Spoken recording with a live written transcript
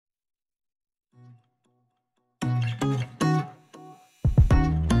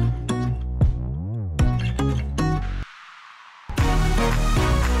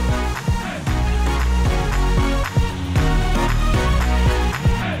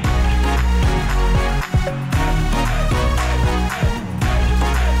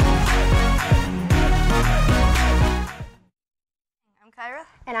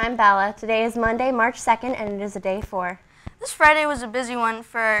I'm Bella. Today is Monday, March 2nd, and it is a day 4. This Friday was a busy one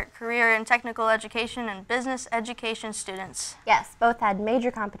for our career and technical education and business education students. Yes, both had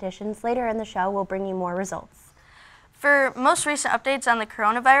major competitions. Later in the show, we'll bring you more results. For most recent updates on the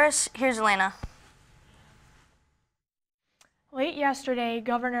coronavirus, here's Elena. Late yesterday,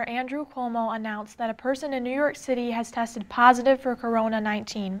 Governor Andrew Cuomo announced that a person in New York City has tested positive for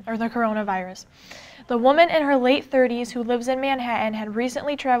Corona-19, or the coronavirus. The woman in her late 30s who lives in Manhattan had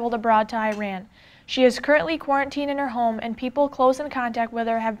recently traveled abroad to Iran. She is currently quarantined in her home, and people close in contact with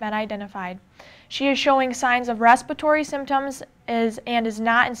her have been identified. She is showing signs of respiratory symptoms is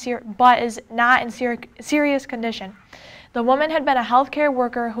not in serious condition. The woman had been a healthcare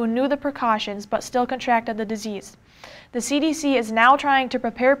worker who knew the precautions but still contracted the disease. The CDC is now trying to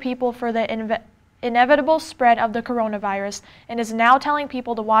prepare people for the inevitable spread of the coronavirus and is now telling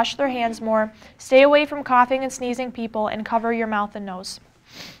people to wash their hands more, stay away from coughing and sneezing people, and cover your mouth and nose.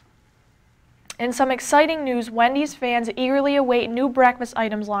 In some exciting news, Wendy's fans eagerly await new breakfast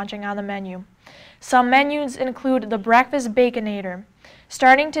items launching on the menu. Some menus include the Breakfast Baconator.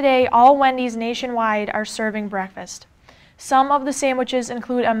 Starting today, all Wendy's nationwide are serving breakfast. Some of the sandwiches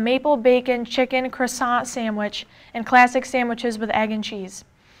include a maple bacon chicken croissant sandwich and classic sandwiches with egg and cheese.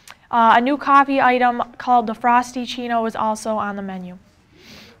 A new coffee item called the Frosty Chino is also on the menu.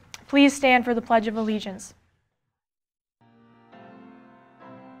 Please stand for the Pledge of Allegiance.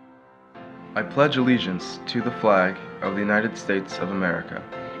 I pledge allegiance to the flag of the United States of America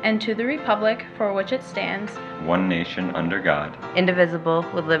and to the republic for which it stands, one nation under God, indivisible,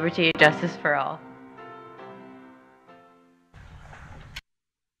 with liberty and justice for all.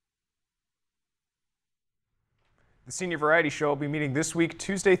 The Senior Variety Show will be meeting this week,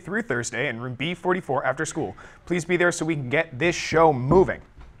 Tuesday through Thursday, in room B44 after school. Please be there so we can get this show moving.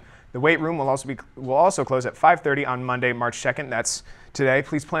 The weight room will also close at 5:30 on Monday, March 2nd. That's today.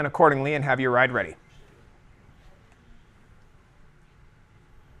 Please plan accordingly and have your ride ready.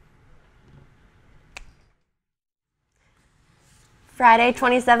 Friday,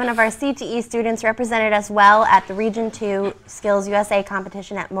 27 of our CTE students represented us well at the Region 2 Skills USA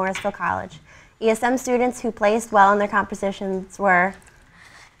competition at Morrisville College. ESM students who placed well in their compositions were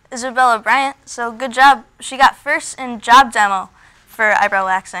Isabella Bryant, so good job. She got first in job demo for eyebrow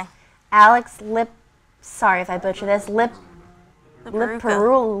waxing. Alex sorry if I butcher this,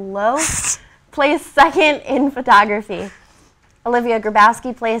 Liparulo placed second in photography. Olivia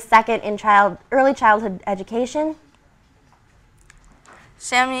Grabowski placed second in early childhood education.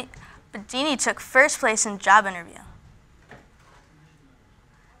 Sammy Bedini took first place in job interview.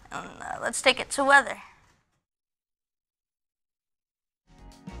 And, let's take it to weather.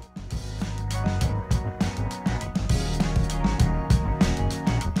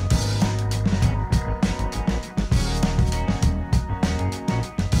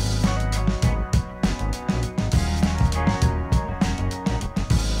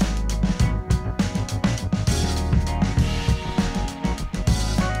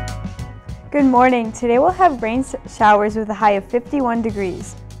 Good morning. Today we'll have rain showers with a high of 51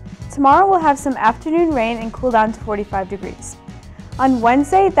 degrees. Tomorrow we'll have some afternoon rain and cool down to 45 degrees. On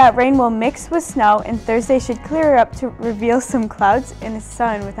Wednesday, that rain will mix with snow, and Thursday should clear up to reveal some clouds and the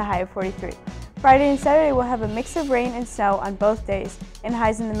sun with a high of 43. Friday and Saturday we'll have a mix of rain and snow on both days and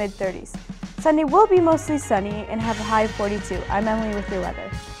highs in the mid-30s. Sunday will be mostly sunny and have a high of 42. I'm Emily with your weather.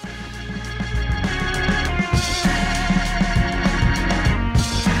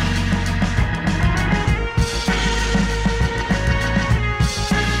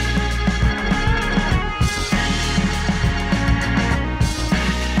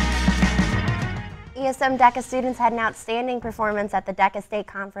 ESM DECA students had an outstanding performance at the DECA State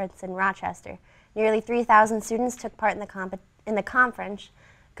Conference in Rochester. Nearly 3,000 students took part in the conference,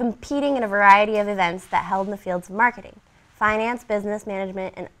 competing in a variety of events that held in the fields of marketing, finance, business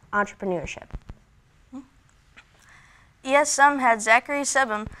management, and entrepreneurship. ESM had Zachary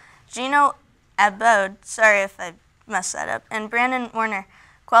Sebum, Gino Abode, sorry if I messed that up, and Brandon Warner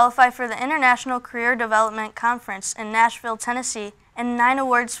qualify for the International Career Development Conference in Nashville, Tennessee, and 9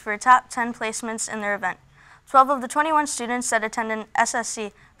 awards for top 10 placements in their event. 12 of the 21 students that attended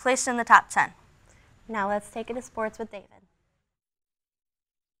SSC placed in the top 10. Now let's take it to sports with David.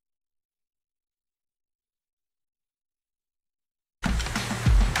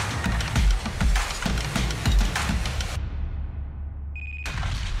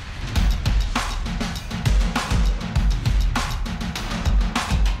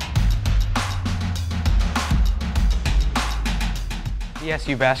 The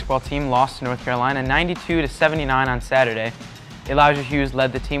ESU basketball team lost to North Carolina 92-79 on Saturday. Elijah Hughes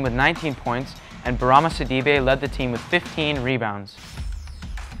led the team with 19 points, and Barama Sidibe led the team with 15 rebounds.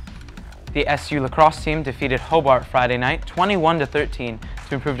 The SU lacrosse team defeated Hobart Friday night 21-13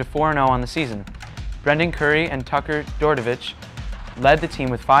 to improve to 4-0 on the season. Brendan Curry and Tucker Dordovich led the team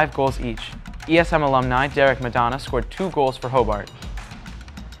with 5 goals each. ESM alumni Derek Madonna scored 2 goals for Hobart.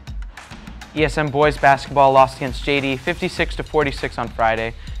 ESM boys basketball lost against JD 56-46 on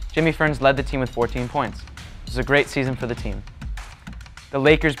Friday. Jimmy Ferns led the team with 14 points. It was a great season for the team. The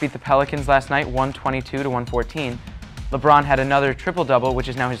Lakers beat the Pelicans last night 122-114. LeBron had another triple-double, which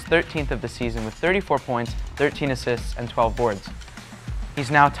is now his 13th of the season, with 34 points, 13 assists, and 12 boards. He's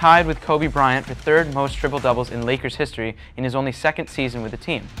now tied with Kobe Bryant for 3rd most triple-doubles in Lakers history in his only 2nd season with the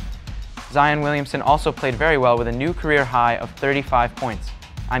team. Zion Williamson also played very well with a new career high of 35 points.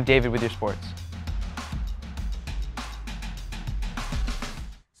 I'm David with your sports.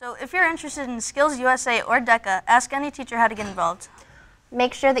 So if you're interested in Skills USA or DECA, ask any teacher how to get involved.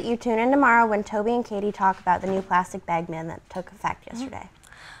 Make sure that you tune in tomorrow when Toby and Katie talk about the new plastic bag ban that took effect yesterday.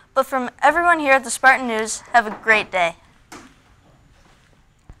 But from everyone here at the Spartan News, have a great day.